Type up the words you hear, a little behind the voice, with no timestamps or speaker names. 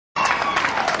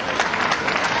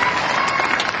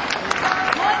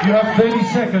You have 30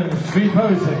 seconds to be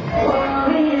posing.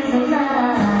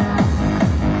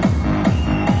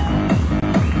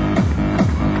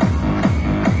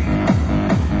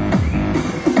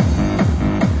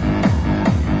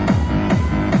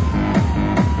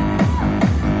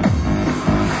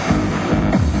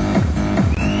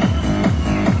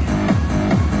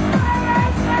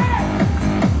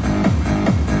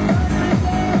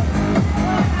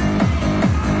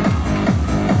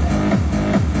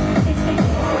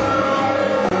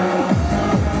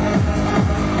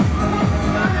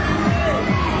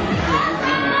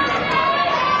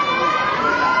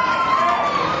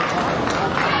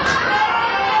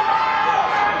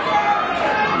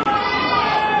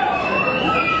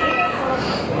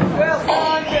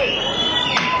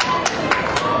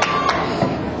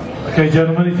 Okay,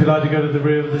 gentlemen, if you'd like to go to the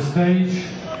rear of the stage.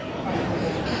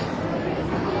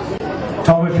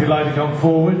 Tom, if you'd like to come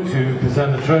forward to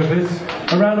present the trophies.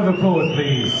 A round of applause,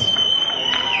 please,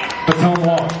 for Tom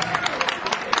Watt.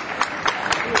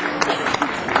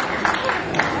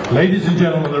 Ladies and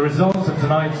gentlemen, the results of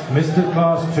tonight's Mr.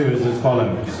 Class 2 is as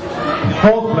follows. In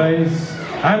 4th place,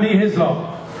 Andy Hislop.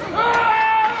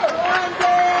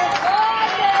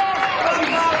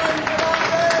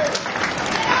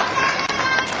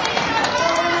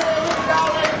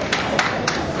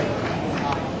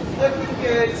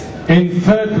 In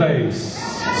 3rd place,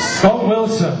 Scott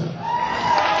Wilson.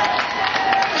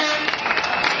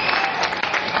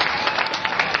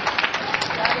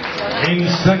 In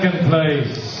 2nd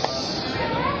place,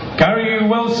 Gary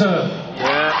Wilson.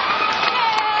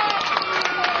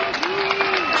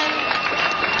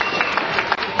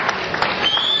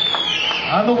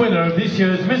 And the winner of this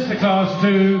year's Mr. Class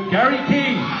 2, Gary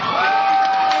King.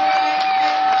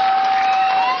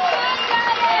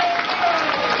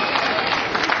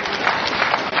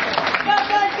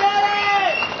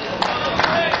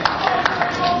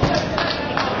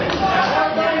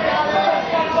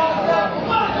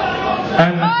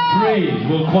 And 3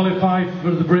 will qualify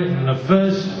for the Britain, the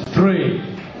first 3.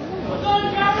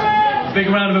 Big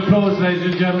round of applause, ladies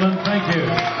and gentlemen. Thank you.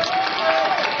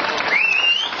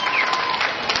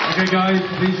 Okay, guys,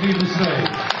 please leave the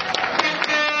stage.